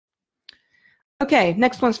Okay,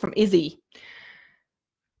 next one's from Izzy.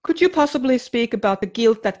 Could you possibly speak about the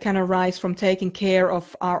guilt that can arise from taking care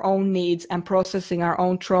of our own needs and processing our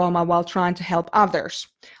own trauma while trying to help others?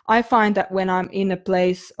 I find that when I'm in a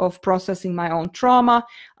place of processing my own trauma,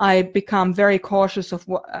 I become very cautious of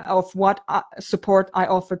what support I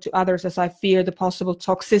offer to others, as I fear the possible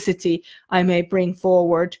toxicity I may bring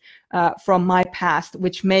forward from my past,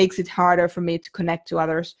 which makes it harder for me to connect to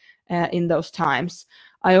others in those times.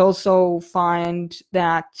 I also find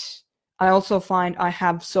I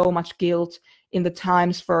have so much guilt in the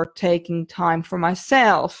times for taking time for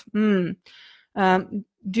myself. Do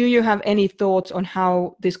you have any thoughts on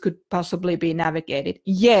how this could possibly be navigated?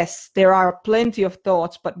 Yes, there are plenty of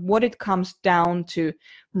thoughts, but what it comes down to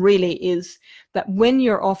really is that when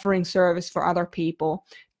you're offering service for other people,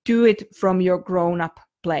 do it from your grown-up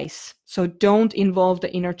place. So don't involve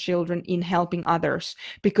the inner children in helping others,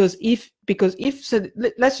 because if so,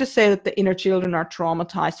 let's just say that the inner children are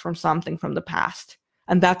traumatized from something from the past,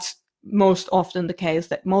 and that's most often the case,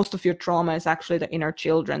 that most of your trauma is actually the inner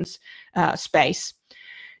children's space.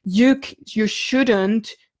 You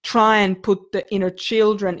shouldn't try and put the inner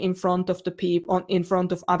children in front of the people, in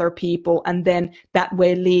front of other people, and then that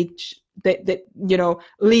way leak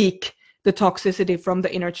the toxicity from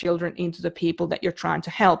the inner children into the people that you're trying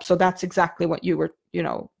to help. So that's exactly what you were,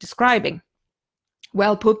 describing.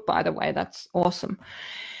 Well put, by the way. That's awesome.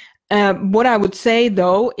 What I would say,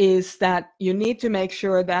 though, is that you need to make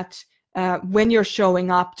sure that when you're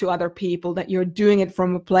showing up to other people, that you're doing it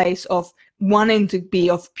from a place of wanting to be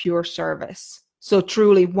of pure service. So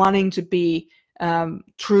truly wanting to be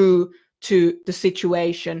true to the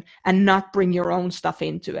situation and not bring your own stuff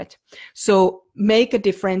into it. So make a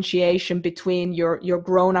differentiation between your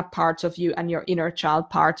grown-up parts of you and your inner child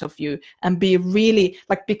parts of you, and be really,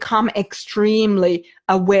 become extremely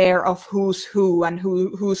aware of who's who and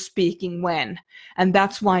who's speaking when. And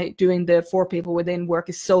that's why doing the 4 people within work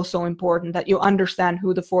is so important, that you understand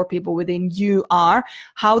who the 4 people within you are,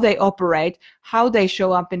 how they operate, how they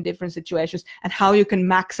show up in different situations, and how you can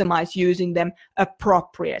maximize using them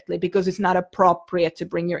appropriately, because it's not appropriate to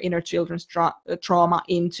bring your inner children's trauma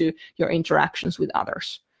into your interactions with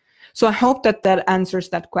others. So I hope that answers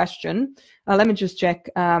that question. Let me just check.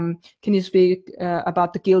 Can you speak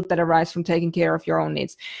about the guilt that arises from taking care of your own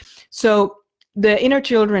needs? So the inner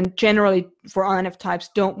children generally, for INF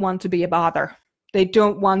types, don't want to be a bother. They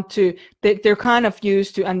don't want to, they're kind of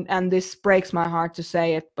used to, and this breaks my heart to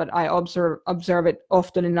say it, but I observe it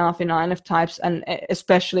often enough in INF types, and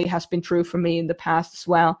especially has been true for me in the past as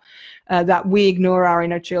well, that we ignore our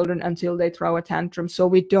inner children until they throw a tantrum. So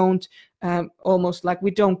we don't, almost like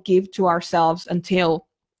we don't give to ourselves until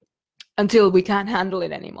we can't handle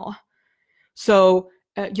it anymore. So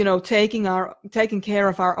taking care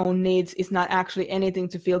of our own needs is not actually anything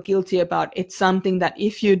to feel guilty about. It's something that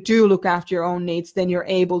if you do look after your own needs, then you're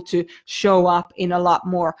able to show up in a lot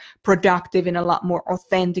more productive, in a lot more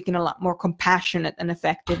authentic, in a lot more compassionate and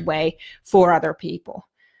effective way for other people.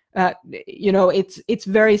 It's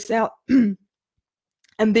very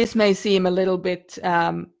and this may seem a little bit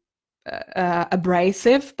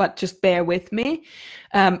abrasive, but just bear with me.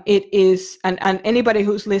 It is, and anybody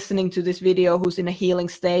who's listening to this video who's in a healing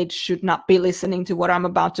stage should not be listening to what I'm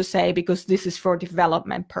about to say, because this is for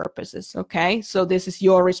development purposes. Okay, so this is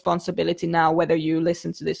your responsibility now, whether you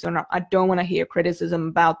listen to this or not. I don't want to hear criticism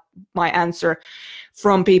about my answer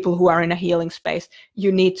from people who are in a healing space.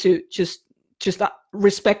 You need to just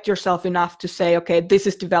respect yourself enough to say, okay, this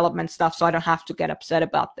is development stuff, so I don't have to get upset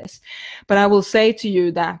about this. But I will say to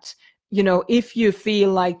you that, if you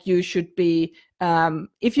feel like you should be,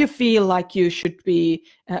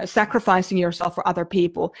 sacrificing yourself for other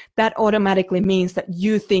people, that automatically means that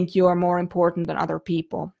you think you are more important than other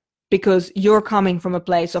people, because you're coming from a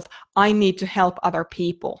place of, I need to help other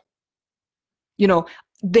people.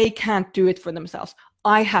 They can't do it for themselves.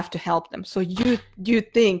 I have to help them. So you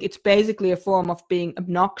think it's basically a form of being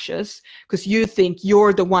obnoxious, because you think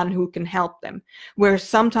you're the one who can help them. Where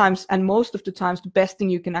sometimes, and most of the times, the best thing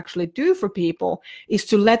you can actually do for people is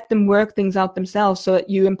to let them work things out themselves, so that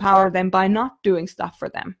you empower them by not doing stuff for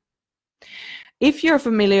them. If you're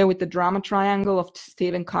familiar with the drama triangle of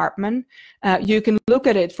Stephen Karpman, you can look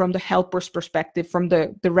at it from the helper's perspective, from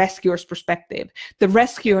the rescuer's perspective. The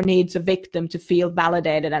rescuer needs a victim to feel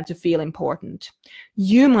validated and to feel important.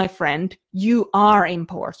 You, my friend, you are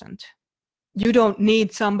important. You don't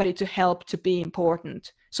need somebody to help to be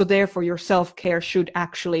important. So therefore, your self-care should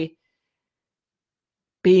actually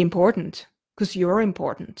be important, because you're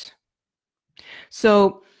important.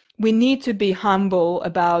 So we need to be humble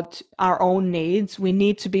about our own needs. We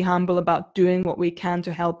need to be humble about doing what we can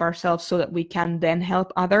to help ourselves so that we can then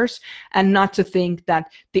help others, and not to think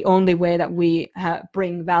that the only way that we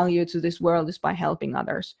bring value to this world is by helping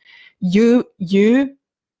others. You,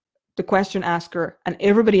 the question asker, and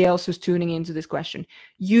everybody else who's tuning into this question,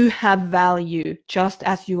 you have value just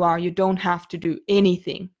as you are. You don't have to do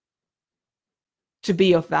anything to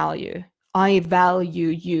be of value. I value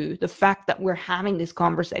you. The fact that we're having this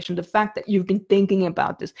conversation, the fact that you've been thinking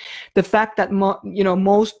about this, the fact that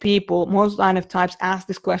most people, most INFP ask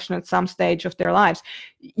this question at some stage of their lives.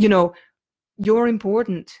 You're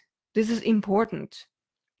important. This is important,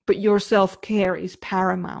 but your self-care is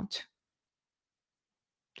paramount.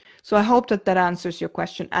 So I hope that answers your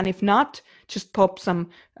question. And if not, just pop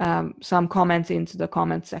some comments into the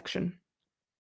comment section.